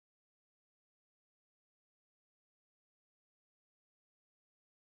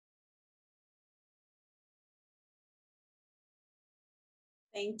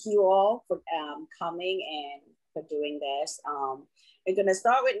Thank you all for coming and for doing this. We're going to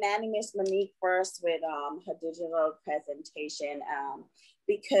start with Nanny Miss Monique first with her digital presentation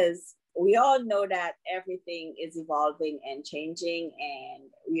because we all know that everything is evolving and changing, and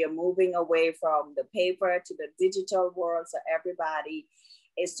we are moving away from the paper to the digital world. So everybody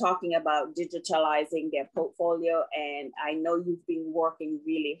is talking about digitalizing their portfolio. And I know you've been working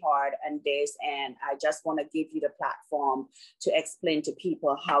really hard on this, and I just want to give you the platform to explain to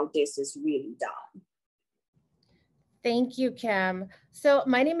people how this is really done. Thank you, Kim. So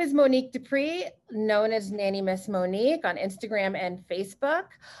my name is Monique Dupree, known as Nanny Miss Monique on Instagram and Facebook.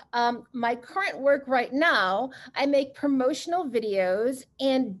 My current work right now, I make promotional videos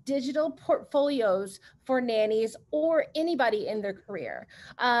and digital portfolios for nannies or anybody in their career.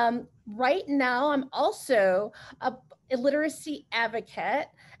 Right now, I'm also a literacy advocate,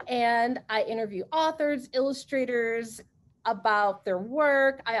 and I interview authors, illustrators, about their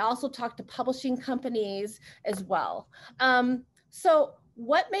work. I also talk to publishing companies as well. So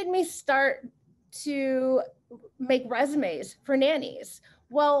what made me start to make resumes for nannies?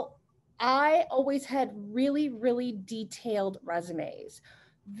 Well, I always had really, really detailed resumes,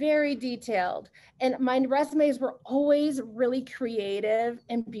 very detailed. And my resumes were always really creative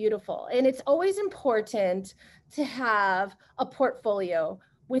and beautiful. And it's always important to have a portfolio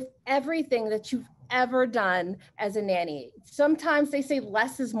with everything that you've ever done as a nanny. Sometimes they say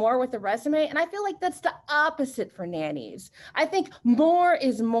less is more with a resume, and I feel like that's the opposite for nannies. I think more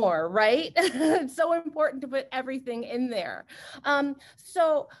is more, right? It's so important to put everything in there.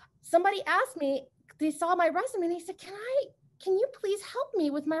 So somebody asked me, they saw my resume and they said, can you please help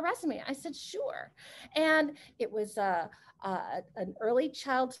me with my resume? I said, sure. And it was an early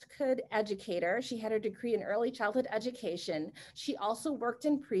childhood educator. She had her degree in early childhood education. She also worked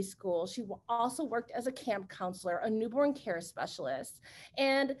in preschool. She also worked as a camp counselor, a newborn care specialist,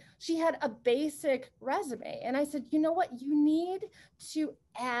 and she had a basic resume. And I said, you know what? You need to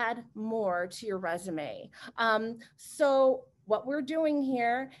add more to your resume. So what we're doing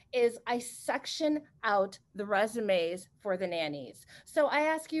here is I section out the resumes for the nannies. So I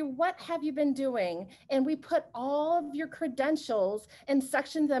ask you, what have you been doing? And we put all of your credentials and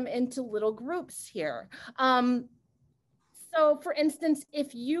section them into little groups here. So for instance,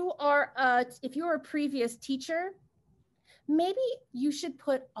 if you are a previous teacher, maybe you should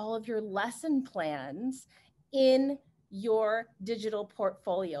put all of your lesson plans in your digital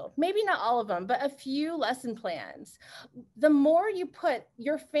portfolio. Maybe not all of them, but a few lesson plans. The more you put,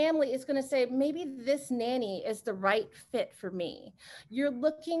 your family is going to say, maybe this nanny is the right fit for me. You're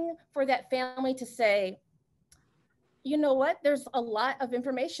looking for that family to say, you know what? There's a lot of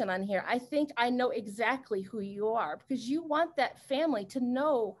information on here. I think I know exactly who you are, because you want that family to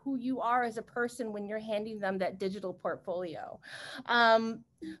know who you are as a person when you're handing them that digital portfolio.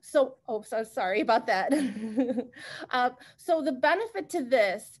 So sorry about that. So the benefit to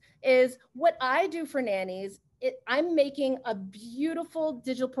this is what I do for nannies. I'm making a beautiful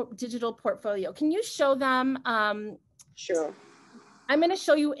digital portfolio. Can you show them? Sure. I'm going to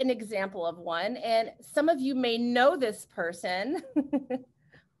show you an example of one, and some of you may know this person.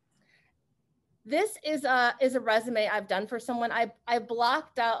 This is a resume I've done for someone. I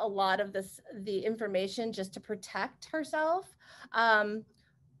blocked out a lot of the information just to protect herself.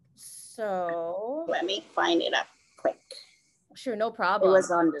 So let me find it up quick. Sure, no problem. It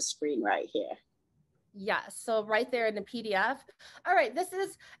was on the screen right here. Yes, so right there in the PDF. All right, this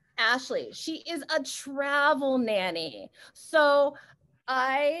is Ashley. She is a travel nanny. So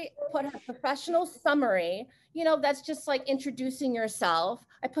I put her professional summary, that's just like introducing yourself.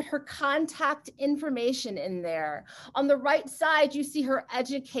 I put her contact information in there. On the right side, you see her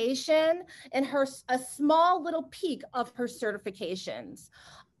education and a small little peek of her certifications.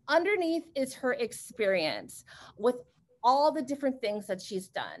 Underneath is her experience with all the different things that she's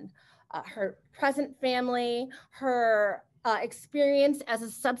done. Her present family, her experience as a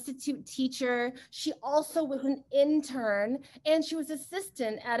substitute teacher. She also was an intern, and she was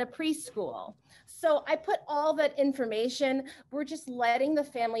assistant at a preschool. So I put all that information. We're just letting the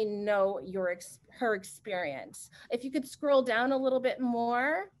family know her experience. If you could scroll down a little bit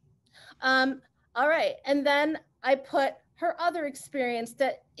more. All right, and then I put her other experience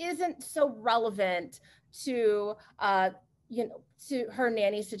that isn't so relevant to to her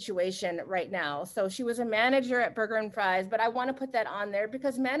nanny situation right now. So she was a manager at Burger and Fries, but I want to put that on there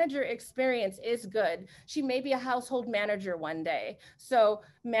because manager experience is good. She may be a household manager one day. So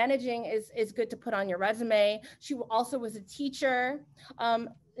managing is good to put on your resume. She also was a teacher.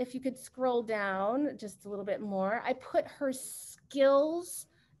 If you could scroll down just a little bit more, I put her skills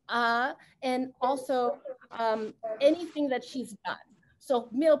and also anything that she's done. So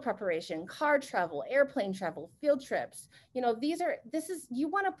meal preparation, car travel, airplane travel, field trips, you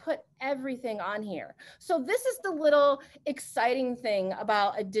want to put everything on here. So this is the little exciting thing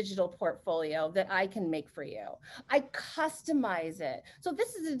about a digital portfolio that I can make for you. I customize it. So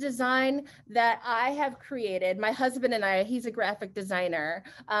this is a design that I have created. My husband and I, he's a graphic designer.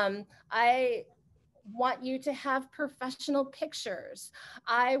 I want you to have professional pictures.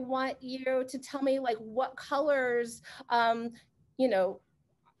 I want you to tell me like what colors, you know,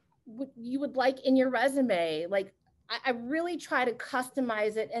 you would like in your resume. Like I really try to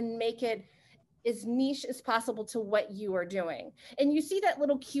customize it and make it as niche as possible to what you are doing. And you see that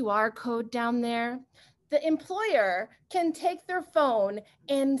little QR code down there? The employer can take their phone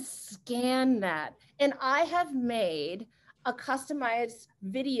and scan that. And I have made a customized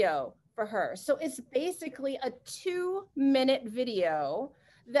video for her. So it's basically a 2-minute video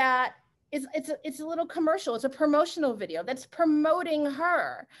that it's a little commercial. It's a promotional video that's promoting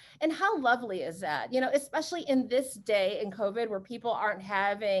her. And how lovely is that? Especially in this day in COVID where people aren't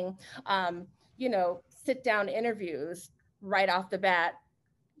having sit down interviews right off the bat.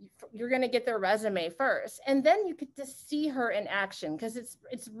 You're going to get their resume first, and then you get to see her in action because it's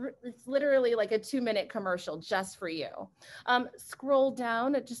literally like a 2-minute commercial just for you. Scroll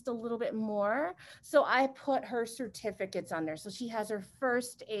down just a little bit more. So I put her certificates on there. So she has her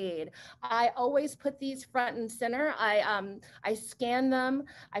first aid. I always put these front and center. I scan them.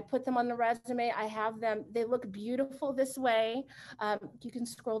 I put them on the resume. I have them. They look beautiful this way. You can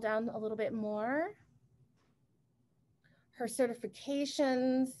scroll down a little bit more. Her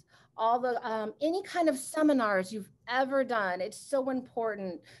certifications, all the any kind of seminars you've ever done. It's so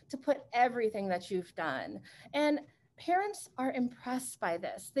important to put everything that you've done. And parents are impressed by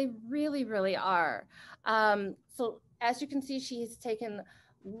this. They really, really are. So as you can see, she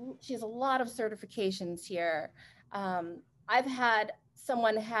has a lot of certifications here. I've had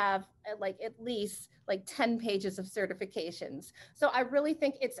someone have like at least like 10 pages of certifications. So I really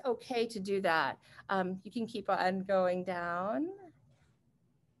think it's okay to do that. You can keep on going down.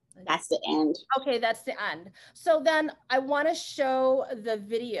 That's the end. Okay, that's the end. So then I want to show the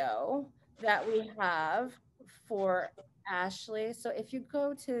video that we have for Ashley. So if you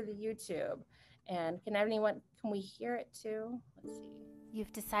go to the YouTube, and can we hear it too? Let's see.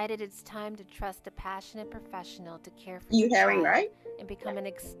 You've decided it's time to trust a passionate professional to care for You your hearing child right? and become an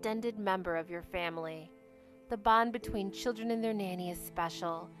extended member of your family. The bond between children and their nanny is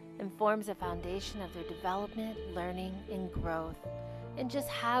special and forms a foundation of their development, learning, and growth. And just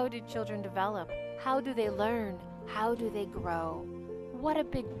how do children develop? How do they learn? How do they grow? What a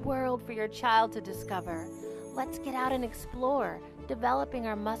big world for your child to discover. Let's get out and explore, developing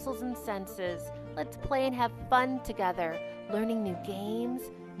our muscles and senses. Let's play and have fun together, learning new games,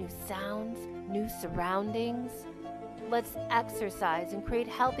 new sounds, new surroundings. Let's exercise and create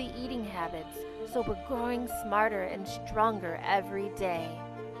healthy eating habits so we're growing smarter and stronger every day.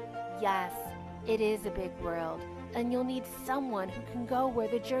 Yes, it is a big world, and you'll need someone who can go where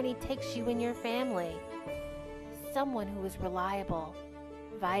the journey takes you and your family. Someone who is reliable,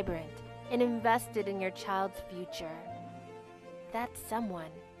 vibrant, and invested in your child's future. That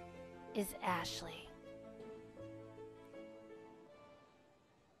someone is Ashley.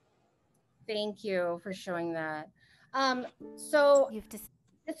 Thank you for showing that. So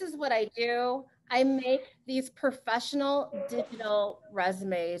this is what I do. I make these professional digital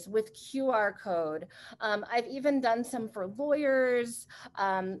resumes with QR code. I've even done some for lawyers,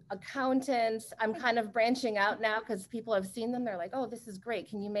 accountants. I'm kind of branching out now because people have seen them. They're like, oh, this is great.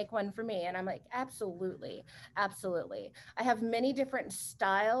 Can you make one for me? And I'm like, absolutely, absolutely. I have many different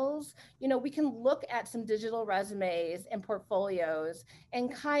styles. We can look at some digital resumes and portfolios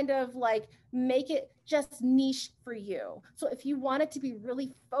and kind of like make it just niche for you. So if you want it to be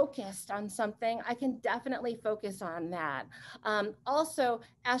really focused on something, I can definitely focus on that. Also,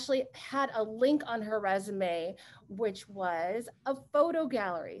 Ashley had a link on her resume, which was a photo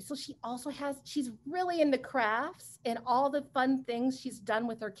gallery. So she's really into crafts and all the fun things she's done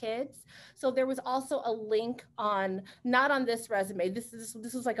with her kids. So there was also a link not on this resume. This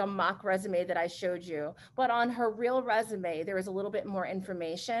was like a mock resume that I showed you, but on her real resume, there was a little bit more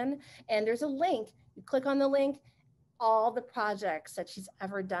information, and there's a link. You click on the link, all the projects that she's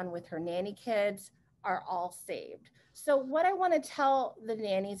ever done with her nanny kids are all saved. So what I want to tell the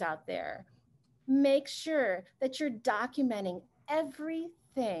nannies out there, make sure that you're documenting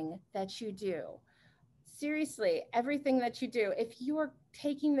everything that you do. Seriously, everything that you do. If you are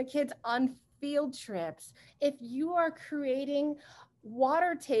taking the kids on field trips, if you are creating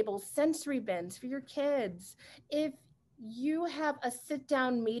water tables, sensory bins for your kids, if you have a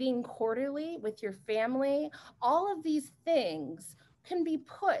sit-down meeting quarterly with your family, all of these things can be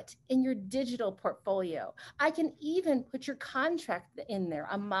put in your digital portfolio. I can even put your contract in there,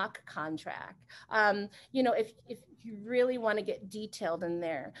 a mock contract. You know, if you really want to get detailed in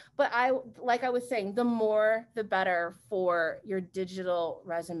there. But like I was saying, the more, the better for your digital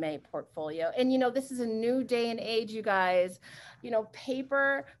resume portfolio. And, you know, this is a new day and age, you guys. You know,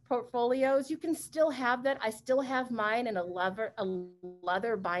 paper portfolios, you can still have that. I still have mine in a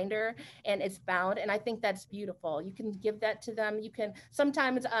leather binder, and it's bound. And I think that's beautiful. You can give that to them. You can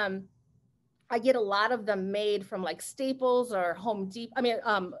sometimes, I get a lot of them made from like Staples or Home Depot. I mean,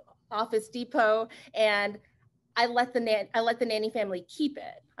 Office Depot, and I let the nanny family keep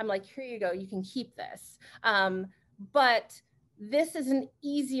it. I'm like, here you go, you can keep this. But this is an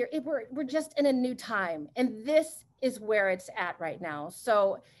easier. We're just in a new time, and this is where it's at right now.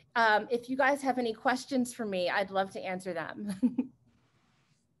 So, if you guys have any questions for me, I'd love to answer them.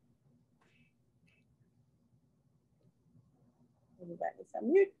 Everybody's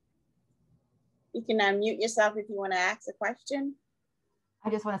unmute. You can unmute yourself if you want to ask a question. I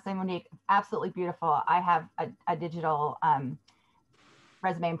just want to say, Monique, absolutely beautiful. I have a digital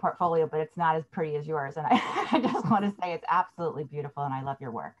resume and portfolio, but it's not as pretty as yours. And I just want to say it's absolutely beautiful, and I love your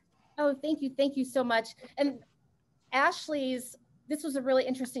work. Oh, thank you. Thank you so much. And Ashley's, this was a really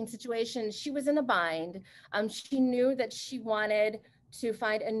interesting situation. She was in a bind. She knew that she wanted to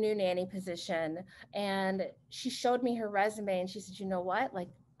find a new nanny position. And she showed me her resume, and she said, you know what? Like,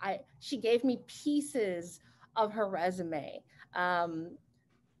 she gave me pieces of her resume.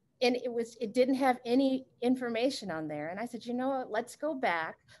 And it didn't have any information on there. And I said, you know what, let's go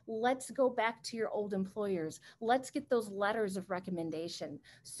back to your old employers. Let's get those letters of recommendation.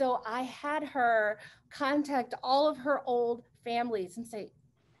 So I had her contact all of her old families and say,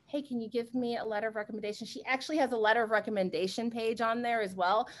 hey, can you give me a letter of recommendation? She actually has a letter of recommendation page on there as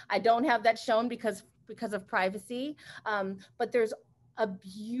well. I don't have that shown because of privacy, but there's a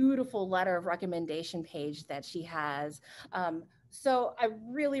beautiful letter of recommendation page that she has. So I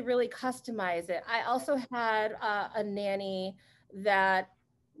really, really customize it. I also had a nanny that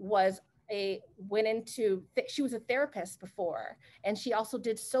she was a therapist before, and she also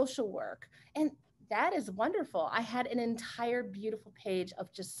did social work. And that is wonderful. I had an entire beautiful page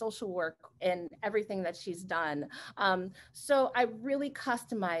of just social work and everything that she's done. So I really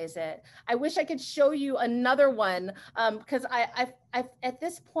customize it. I wish I could show you another one, because I've at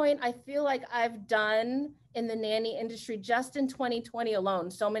this point, I feel like I've done in the nanny industry just in 2020 alone.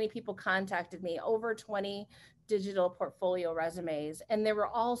 So many people contacted me, over 20 digital portfolio resumes, and they were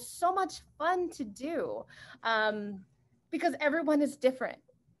all so much fun to do, because everyone is different.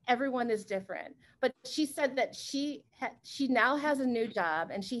 Everyone is different. But she said that she now has a new job,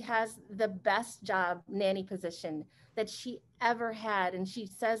 and she has the best job nanny position that she ever had. And she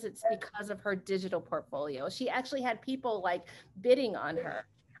says it's because of her digital portfolio. She actually had people like bidding on her,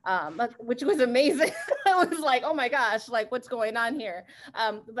 which was amazing. I was like, oh my gosh, like what's going on here?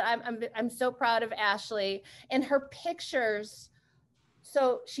 But I'm so proud of Ashley and her pictures.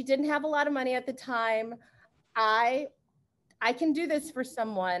 So she didn't have a lot of money at the time. I can do this for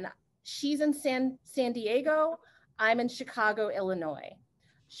someone. She's in San Diego. I'm in Chicago, Illinois.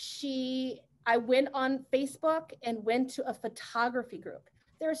 I went on Facebook and went to a photography group.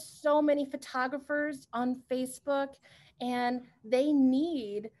 There's so many photographers on Facebook, and they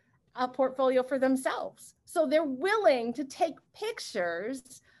need a portfolio for themselves. So they're willing to take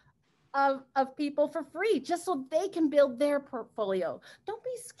pictures of people for free, just so they can build their portfolio. Don't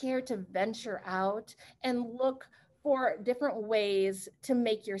be scared to venture out and look for different ways to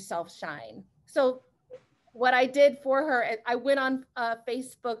make yourself shine. So what I did for her, I went on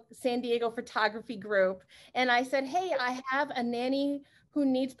Facebook San Diego photography group, and I said, hey, I have a nanny who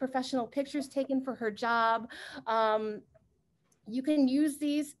needs professional pictures taken for her job. You can use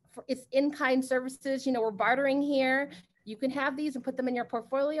these, it's in-kind services, you know, we're bartering here. You can have these and put them in your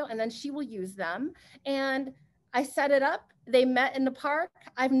portfolio, and then she will use them. And I set it up. They met in the park.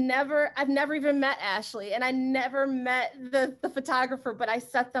 I've never even met Ashley, and I never met the photographer, but I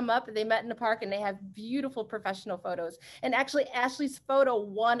set them up. They met in the park, and they have beautiful professional photos. And actually, Ashley's photo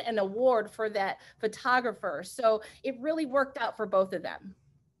won an award for that photographer. So it really worked out for both of them.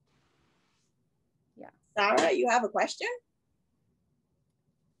 Yeah. Sarah, you have a question?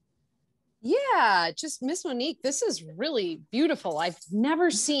 Yeah, just Miss Monique, this is really beautiful. I've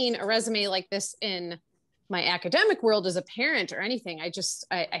never seen a resume like this in my academic world as a parent or anything. I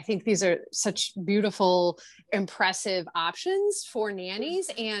think these are such beautiful, impressive options for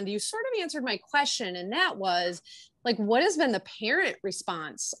nannies. And you sort of answered my question, and that was like, what has been the parent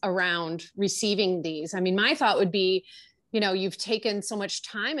response around receiving these? I mean, my thought would be, you know, you've taken so much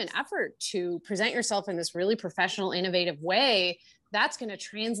time and effort to present yourself in this really professional, innovative way. that's going to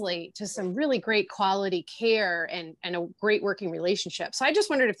translate to some really great quality care and a great working relationship. So I just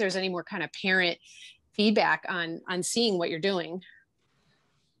wondered if there's any more kind of parent feedback on seeing what you're doing.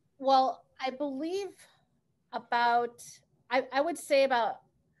 Well, I believe about, I would say about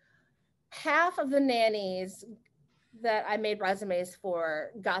half of the nannies that I made resumes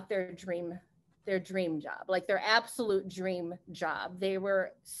for got their dream job, like their absolute dream job. They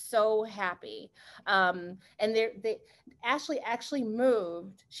were so happy. And Ashley actually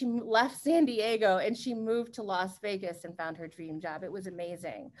moved. She left San Diego and she moved to Las Vegas and found her dream job. It was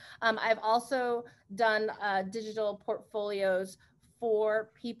amazing. I've also done digital portfolios for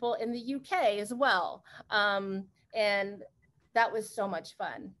people in the UK as well. And that was so much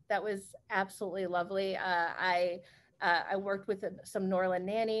fun. That was absolutely lovely. I worked with some Norland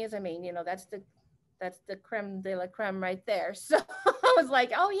nannies. I mean, you know, that's the creme de la creme right there. So I was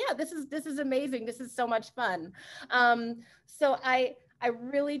like, oh yeah, this is amazing. This is so much fun. So I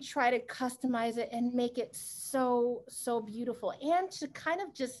really try to customize it and make it so beautiful, and to kind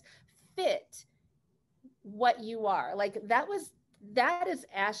of just fit what you are. Like that is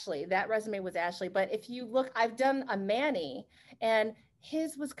Ashley. That resume was Ashley. But if you look, I've done a Manny, and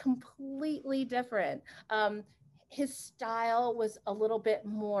his was completely different. His style was a little bit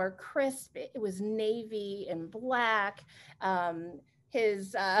more crisp. It was navy and black.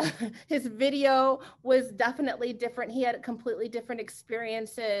 His his video was definitely different. He had completely different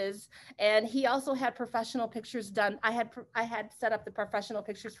experiences, and he also had professional pictures done. I had set up the professional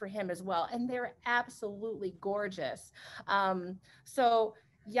pictures for him as well, and they're absolutely gorgeous. So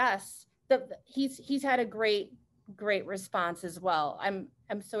yes, he's had a great response as well. I'm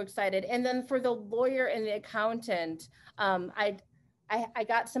so excited. And then for the lawyer and the accountant, I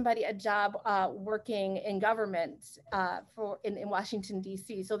got somebody a job working in government in Washington,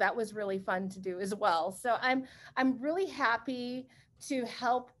 D.C. So that was really fun to do as well. So I'm really happy to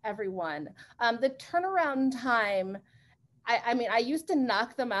help everyone. The turnaround time, I mean, I used to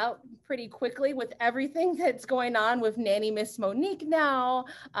knock them out pretty quickly with everything that's going on with Nanny Miss Monique now.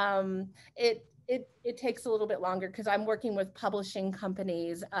 It takes a little bit longer because I'm working with publishing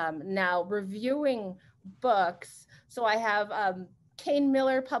companies now, reviewing books. So I have Kane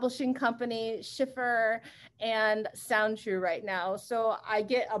Miller Publishing Company, Schiffer, and SoundTrue right now. So I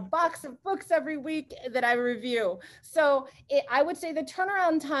get a box of books every week that I review. So I would say the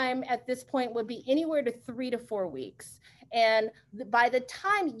turnaround time at this point would be anywhere to 3 to 4 weeks. And by the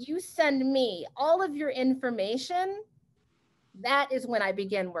time you send me all of your information, that is when I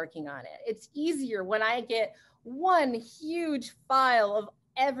begin working on it. It's easier when I get one huge file of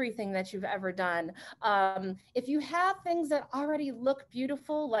everything that you've ever done. If you have things that already look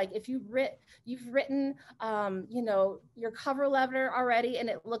beautiful, like if you've written, you know, your cover letter already and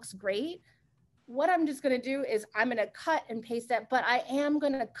it looks great, what I'm just going to do is I'm going to cut and paste that, but I am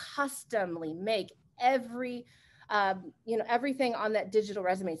going to customly make you know, everything on that digital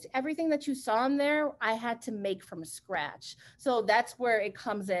resume. So everything that you saw in there, I had to make from scratch. So that's where it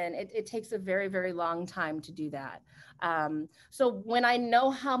comes in. It takes a very, very long time to do that. So when I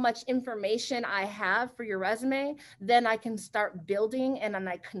know how much information I have for your resume, then I can start building and then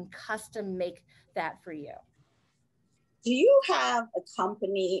I can custom make that for you. Do you have a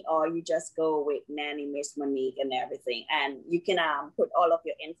company, or you just go with Nanny Miss Monique and everything? And you can put all of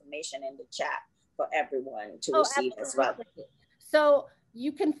your information in the chat for everyone to receive as well. So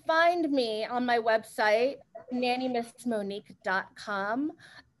you can find me on my website, nannymissmonique.com.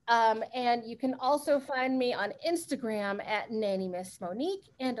 And you can also find me on Instagram at Nanny Miss Monique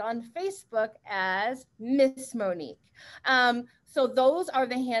and on Facebook as Miss Monique. So those are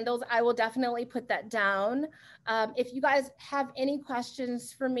the handles. I will definitely put that down. If you guys have any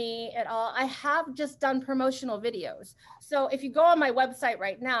questions for me at all, I have just done promotional videos. So if you go on my website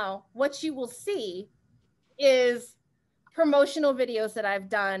right now, what you will see is promotional videos that I've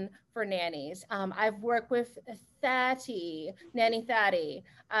done for nannies. I've worked with Nanny Thati,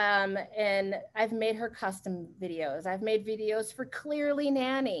 and I've made her custom videos. I've made videos for Clearly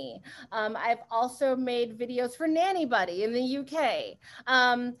Nanny. I've also made videos for Nanny Buddy in the UK,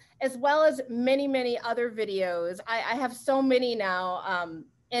 as well as many, many other videos. I have so many now.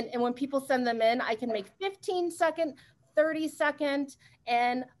 And when people send them in, I can make 15-second, 30-second,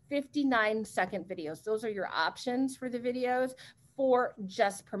 and 59-second videos. Those are your options for the videos for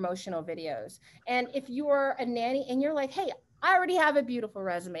just promotional videos. And if you are a nanny and you're like, hey, I already have a beautiful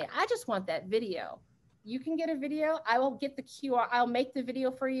resume, I just want that video, you can get a video. I will get the QR. I'll make the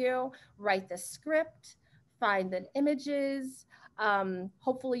video for you, write the script, find the images.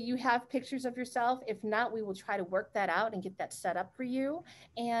 Hopefully you have pictures of yourself. If not, we will try to work that out and get that set up for you.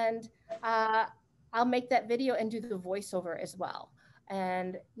 And I'll make that video and do the voiceover as well.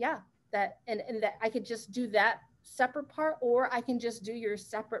 And yeah, and that I could just do that separate part, or I can just do your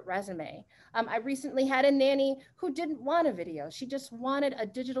separate resume. I recently had a nanny who didn't want a video. She just wanted a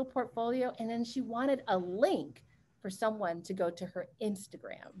digital portfolio, and then she wanted a link for someone to go to her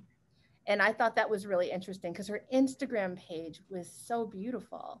Instagram. And I thought that was really interesting because her Instagram page was so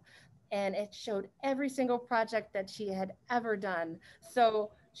beautiful and it showed every single project that she had ever done.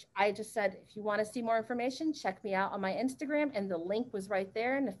 So I just said, if you want to see more information, check me out on my Instagram. And the link was right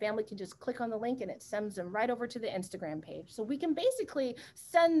there. And the family can just click on the link and it sends them right over to the Instagram page. So we can basically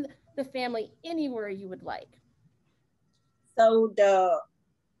send the family anywhere you would like. So the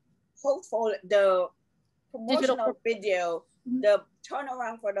hopeful, the Digital promotional video, the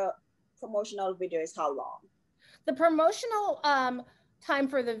turnaround for the promotional video is how long? The promotional time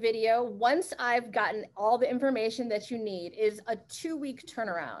for the video, once I've gotten all the information that you need, is a 2-week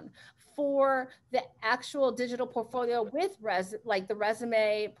turnaround. For the actual digital portfolio with like the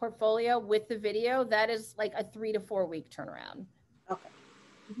resume portfolio with the video, that is like a 3 to 4 week turnaround. Okay.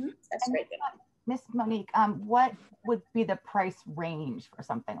 That's great. Miss Monique, what would be the price range for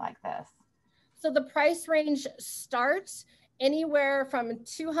something like this? So the price range starts anywhere from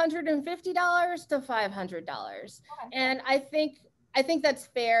 $250 to $500. Okay. And I think that's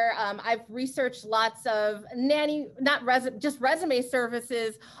fair. I've researched lots of just resume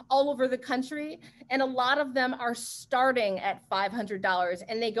services all over the country, and a lot of them are starting at $500,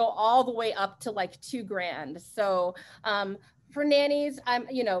 and they go all the way up to like $2,000. So for nannies,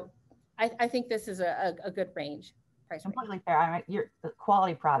 I think this is a good range. Completely fair. I mean, you're a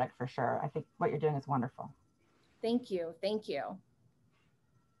quality product for sure. I think what you're doing is wonderful. Thank you. Thank you.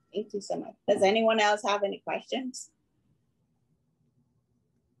 Thank you so much. Does anyone else have any questions?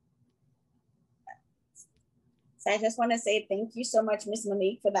 So I just want to say thank you so much, Miss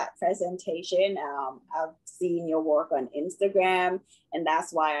Monique, for that presentation. I've seen your work on Instagram, and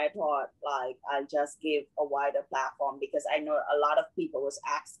that's why I thought like I'll just give a wider platform, because I know a lot of people was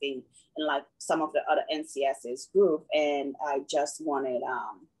asking in like some of the other NCS's group, and I just wanted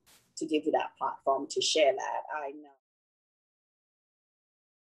to give you that platform to share that. I know.